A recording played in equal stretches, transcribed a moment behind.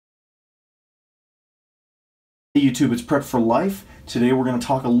Hey YouTube, it's Prep for Life. Today we're going to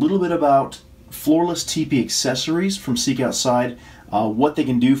talk a little bit about floorless teepee accessories from Seek Outside, what they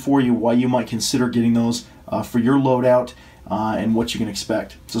can do for you, why you might consider getting those for your loadout, and what you can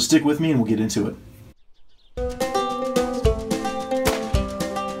expect. So stick with me and we'll get into it.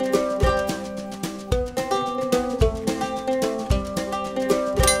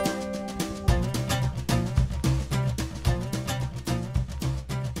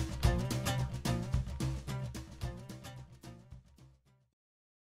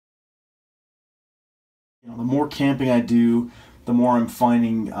 The more camping I do, the more I'm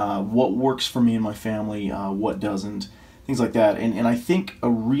finding what works for me and my family, what doesn't, things like that. And I think a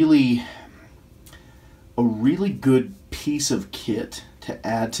really good piece of kit to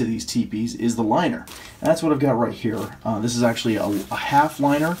add to these teepees is the liner. And that's what I've got right here. This is actually a half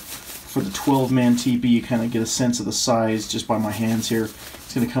liner for the 12-man teepee. You kind of get a sense of the size just by my hands here.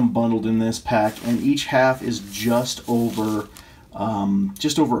 It's going to come bundled in this pack, and each half is just over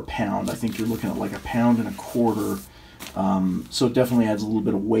a pound. I think you're looking at like 1.25 pounds. So it definitely adds a little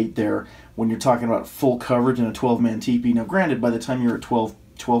bit of weight there when you're talking about full coverage in a 12-man teepee. Now granted, by the time you're at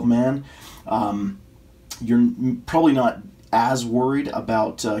 12-man, you're probably not as worried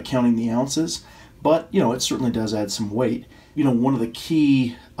about counting the ounces, but you know, it certainly does add some weight. You know, one of the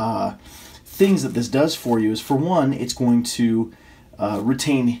key things that this does for you is, for one, it's going to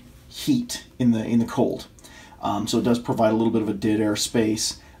retain heat in the cold. So it does provide a little bit of a dead air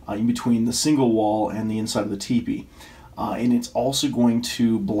space in between the single wall and the inside of the teepee. And it's also going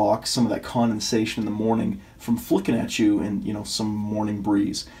to block some of that condensation in the morning from flicking at you in, you know, some morning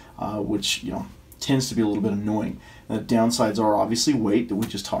breeze, which, you know, tends to be a little bit annoying. And the downsides are obviously weight that we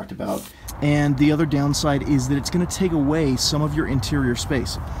just talked about. And the other downside is that it's going to take away some of your interior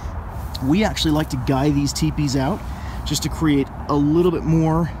space. We actually like to guy these teepees out just to create a little bit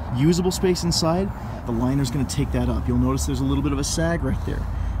more usable space inside. The liner's going to take that up. You'll notice there's a little bit of a sag right there,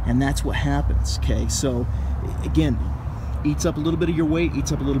 and that's what happens. Okay, so again, eats up a little bit of your weight,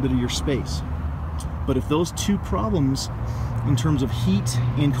 eats up a little bit of your space. But if those two problems in terms of heat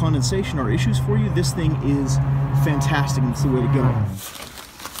and condensation are issues for you, this thing is fantastic and it's the way to go.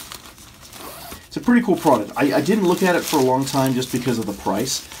 It's a pretty cool product. I didn't look at it for a long time just because of the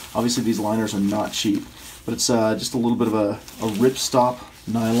price. Obviously these liners are not cheap, but it's just a little bit of a ripstop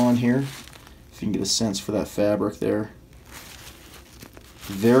nylon here. If you can get a sense for that fabric there.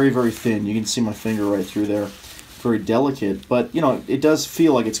 Very, very thin. You can see my finger right through there. Very delicate, but you know, it does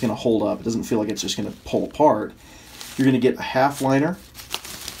feel like it's going to hold up. It doesn't feel like it's just going to pull apart. You're going to get a half liner.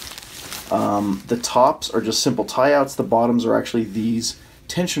 The tops are just simple tie outs. The bottoms are actually these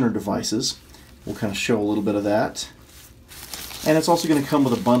tensioner devices. We'll kind of show a little bit of that. And it's also going to come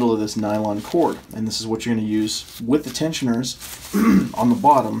with a bundle of this nylon cord, and this is what you're going to use with the tensioners on the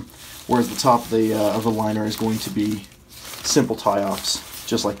bottom, whereas the top of the liner is going to be simple tie-offs,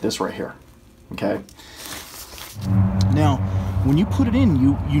 just like this right here. Okay. Now, when you put it in,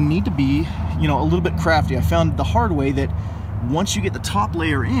 you need to be, you know, a little bit crafty. I found the hard way that once you get the top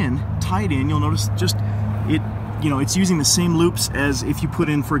layer tied in, you'll notice just it, you know, it's using the same loops as if you put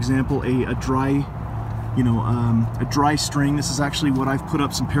in, for example, a dry, you know, a dry string. This is actually what I've put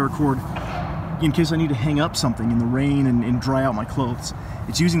up some paracord in case I need to hang up something in the rain and dry out my clothes.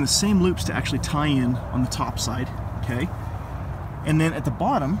 It's using the same loops to actually tie in on the top side, okay? And then at the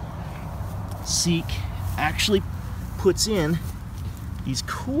bottom, Seek actually puts in these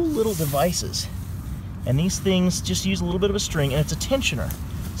cool little devices. And these things just use a little bit of a string, and it's a tensioner.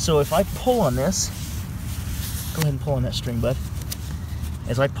 So if I pull on this, go ahead and pull on that string, bud.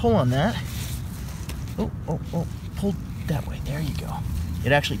 As I pull on that, pull that way, there you go.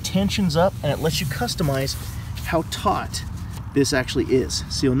 It actually tensions up, and it lets you customize how taut this actually is.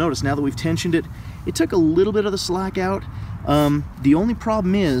 So you'll notice now that we've tensioned it, it took a little bit of the slack out. The only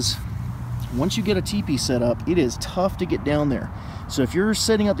problem is, once you get a teepee set up, it is tough to get down there. So if you're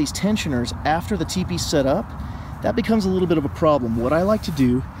setting up these tensioners after the teepee's set up, that becomes a little bit of a problem. What I like to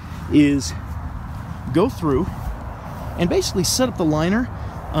do is go through and basically set up the liner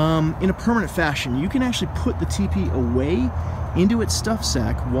in a permanent fashion. You can actually put the teepee away into its stuff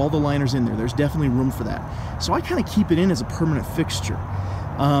sack while the liner's in there. There's definitely room for that. So I kind of keep it in as a permanent fixture.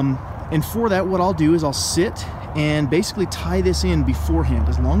 And for that, what I'll do is I'll sit and basically tie this in beforehand.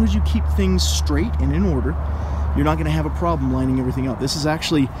 As long as you keep things straight and in order, you're not going to have a problem lining everything up. This is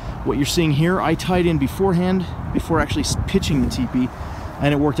actually what you're seeing here. I tied in beforehand before actually pitching the teepee,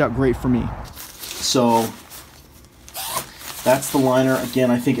 and it worked out great for me. So that's the liner.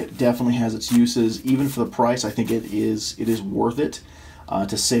 Again, I think it definitely has its uses. Even for the price, I think it is worth it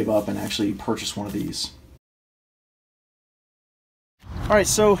to save up and actually purchase one of these. All right,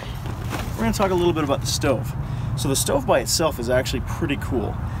 so we're going to talk a little bit about the stove. So the stove by itself is actually pretty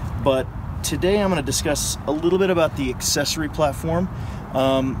cool, but today I'm going to discuss a little bit about the accessory platform.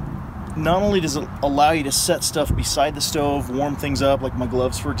 Not only does it allow you to set stuff beside the stove, warm things up, like my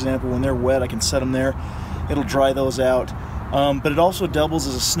gloves for example, when they're wet I can set them there, it'll dry those out, but it also doubles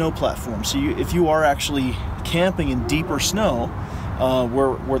as a snow platform. So if you are actually camping in deeper snow,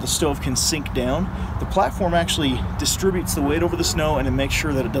 where the stove can sink down, the platform actually distributes the weight over the snow and it makes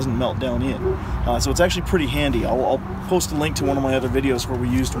sure that it doesn't melt down in. So it's actually pretty handy. I'll post a link to one of my other videos where we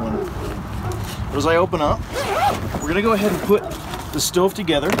used one. But as I open up, we're going to go ahead and put the stove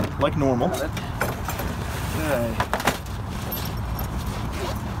together like normal. Okay.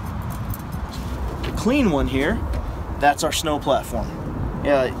 The clean one here, that's our snow platform.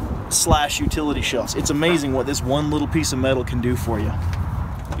 Slash utility shelves. It's amazing what this one little piece of metal can do for you.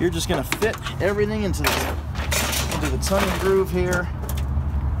 You're just gonna fit everything into the tongue and groove here.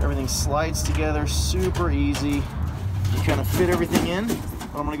 Everything slides together super easy. You kind of fit everything in.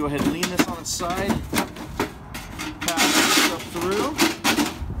 I'm gonna go ahead and lean this on its side, pass this stuff through.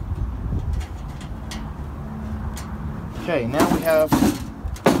 Okay, now we have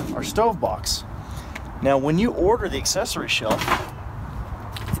our stove box. Now when you order the accessory shelf,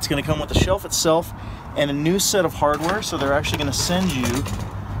 it's going to come with the shelf itself and a new set of hardware, so they're actually going to send you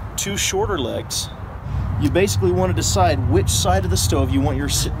 2 shorter legs. You basically want to decide which side of the stove you want your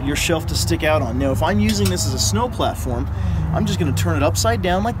shelf to stick out on. Now if I'm using this as a snow platform, I'm just going to turn it upside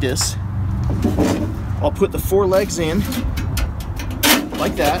down like this. I'll put the 4 legs in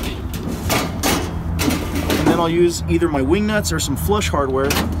like that, and then I'll use either my wing nuts or some flush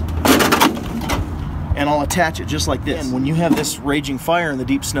hardware, and I'll attach it just like this. And when you have this raging fire in the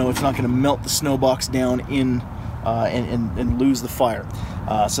deep snow, it's not going to melt the snow box down in and lose the fire.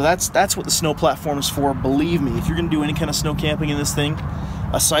 So that's what the snow platform is for. Believe me, if you're going to do any kind of snow camping in this thing,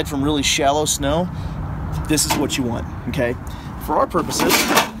 aside from really shallow snow, this is what you want. Okay, for our purposes,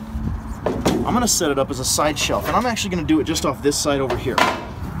 I'm going to set it up as a side shelf, and I'm actually going to do it just off this side over here.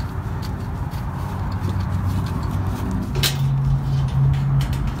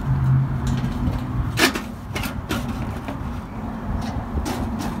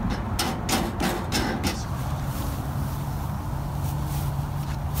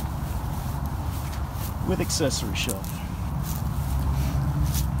 With accessory shelf.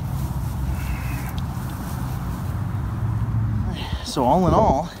 So all in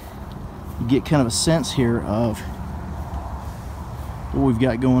all, you get kind of a sense here of what we've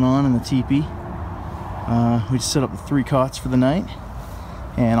got going on in the teepee. We just set up the 3 cots for the night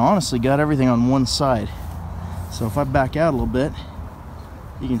and honestly got everything on one side. So if I back out a little bit,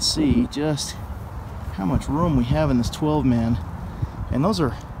 you can see just how much room we have in this 12-man, and those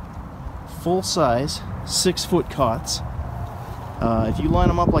are full size 6-foot cots. If you line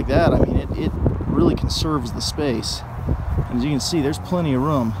them up like that, I mean it really conserves the space. And as you can see, there's plenty of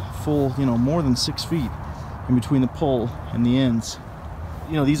room, full, you know, more than 6 feet in between the pole and the ends.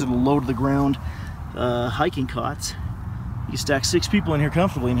 You know, these are the low to the ground hiking cots. You stack 6 people in here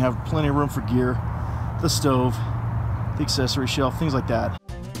comfortably and have plenty of room for gear, the stove, the accessory shelf, things like that.